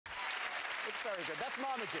It's very good. That's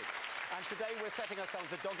Marmaduke. And today we're setting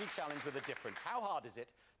ourselves a doggy challenge with a difference. How hard is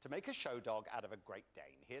it to make a show dog out of a Great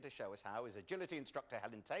Dane? Here to show us how is agility instructor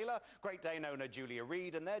Helen Taylor, Great Dane owner Julia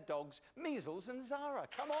Reid, and their dogs, Measles and Zara.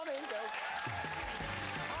 Come on in, girls.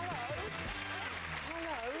 Hello.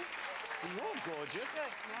 Hello. You're gorgeous.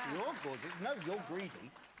 Yeah. You're gorgeous. No, you're greedy.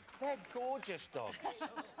 They're gorgeous dogs.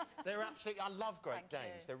 They're absolutely... I love Great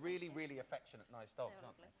Danes. They're really, really affectionate, nice dogs,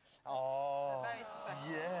 aren't they? Oh, they're very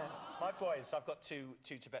special. Yeah. My boys, I've got two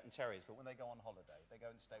Tibetan Terriers, but when they go on holiday, they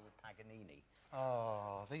go and stay with Paganini.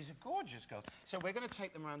 Oh, these are gorgeous girls. So we're going to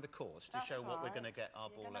take them around the course to show what we're going to get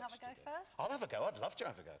our ballets to do. Have a go first? I'll have a go. I'd love to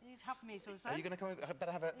have a go. You'd have measles, then. Are you going to come over? I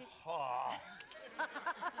better have a... Oh.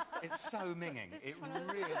 It's so minging. It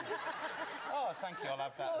really... Oh, thank you. I'll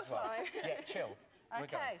have that as well. Yeah, chill.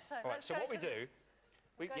 OK, so all right, so what we do...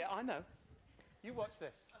 Yeah, I know. You watch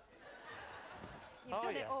this. You've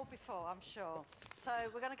done it all before, I'm sure. So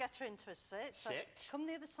we're going to get her into a sit. Sit. So come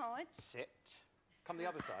the other side. Sit. Come the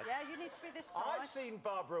other side. Yeah, you need to be this side. I've seen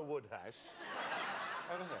Barbara Woodhouse.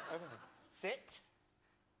 Over here, over here. Sit.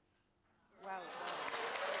 Well done.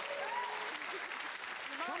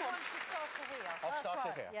 You might want to start her here. I'll start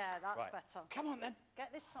her here. Yeah, that's better. Come on, then.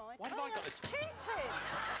 Get this side. Why have I got this? Cheating!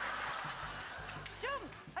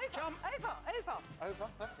 Jump! Over! Jump! Over! Over! Over,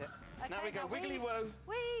 that's it. Okay, now we go wiggly-woo.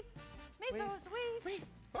 Weave! Measles, weave! Weave!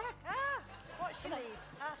 Ah! Watch your lead.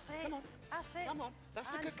 That's it. Come on. That's it. Come on.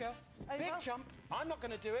 That's a good girl. Over. Big jump. I'm not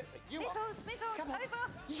going to do it, but you are. Measles, Come on.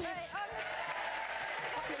 over. Yes. Up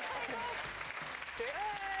in. Sit.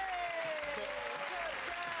 Sit.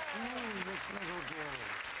 Good girl.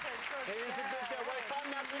 Here's a good girl. Well, it's time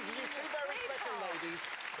now to introduce two very special ladies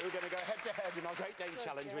who are going to go head-to-head in our Great Dane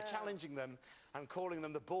Challenge. We're challenging them and calling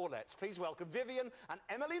them the Ballets. Please welcome Vivian and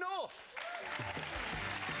Emily North.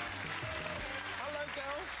 Hello,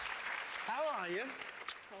 girls. How are you?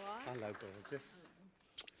 Hello, gorgeous.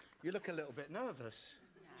 You look a little bit nervous.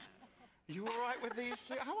 You all right with these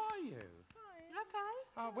two? How are you?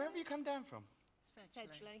 Okay. Where have you come down from?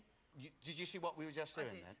 Sedgley. Did you see what we were just doing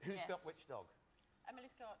then? Who's got which dog?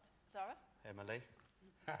 Emily's got Zara. Emily.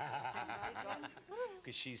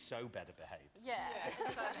 Because she's so better behaved. Yeah.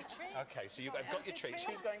 OK, so I've got your treats.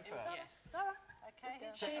 Who's going first? Yes. Zara. OK.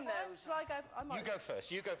 She knows. Shall I go? You go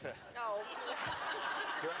first. You go first. No.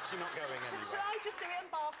 You're actually not going anywhere. Shall I just do it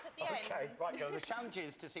and bark at the end? OK, right, girl. The challenge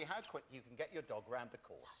is to see how quick you can get your dog round the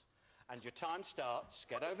course. And your time starts.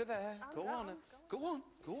 Get over there. Go on. Go on.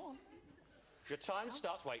 Go on. Your time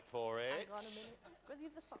starts. Wait for it. Hang on a minute. Go the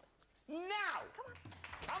other side. Now! Come on.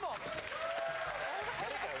 Come on.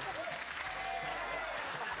 Let it go.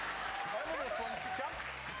 Over this one. Jump.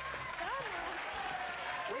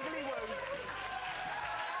 Wiggly woo.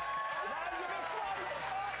 No, you missed one.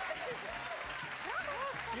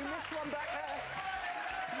 You missed one back there.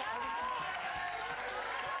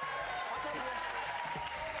 Okay.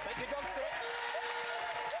 Make your dog sit.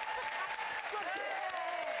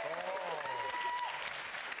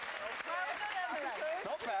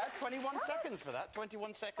 Not bad. 21 seconds for that.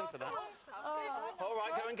 21 seconds for that. All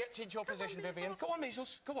right, go and get into your position, Vivian. Go on,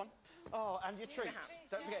 Measles. Go on. Oh, and your treats.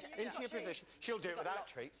 Don't forget, into your position. She'll do it without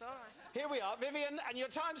treats. Here we are, Vivian, and your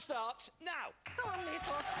time starts now. Come on, Measles.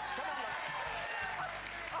 Come on,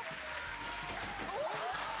 love.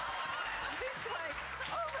 This way.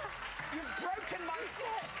 You've broken my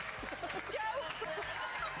set. Go.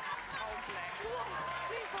 Oh, bless.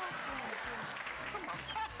 Measles. Come on. Come on.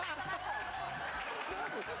 Come on,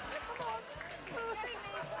 Measles. Come on. Good dog.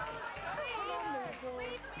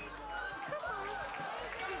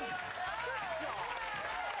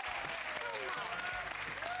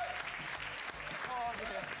 Oh,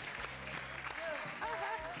 dear.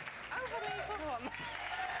 Over, Measles. Come on.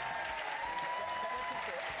 Get her to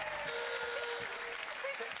sit.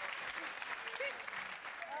 Sit.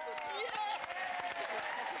 Yeah!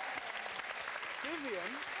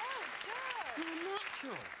 Vivian, you're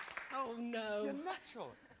natural. Oh, no. You're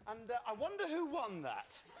natural. And I wonder who won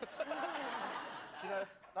that. Do you know,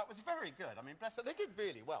 that was very good. I mean, bless her. They did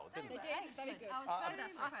really well, didn't they? They did. Very good. I was very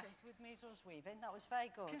impressed with Measles weaving. That was very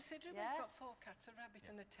good. Considering we've got 4 cats, a rabbit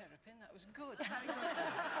and a terrapin, that was good.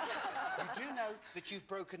 You do know that you've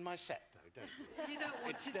broken my set, though, don't you? You don't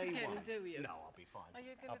want it again, do you? No, I'll be fine. Are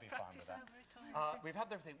you going to practice over it? We've had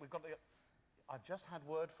everything. We've got the... I've just had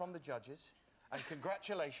word from the judges, and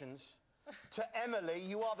congratulations to Emily.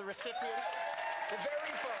 You are the recipient, the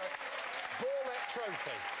very first Ballet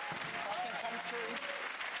trophy. I can come through.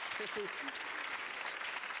 This is...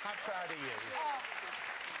 How proud are you?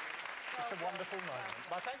 It's a wonderful moment.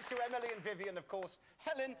 My thanks to Emily and Vivian, of course,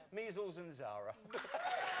 Helen, Measles and Zara.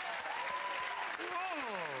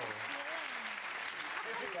 Oh.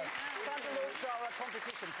 Time to launch our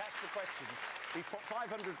competition, Catch the Questions. We've put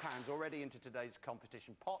 £500 already into today's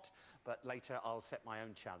competition pot, but later I'll set my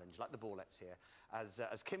own challenge, like the Ballettes here,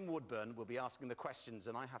 as Kim Woodburn will be asking the questions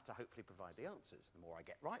and I have to hopefully provide the answers. The more I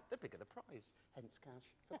get right, the bigger the prize. Hence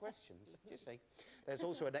cash for questions, do you see? There's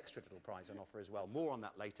also an extra little prize on offer as well. More on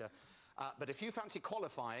that later. But if you fancy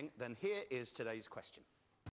qualifying, then here is today's question.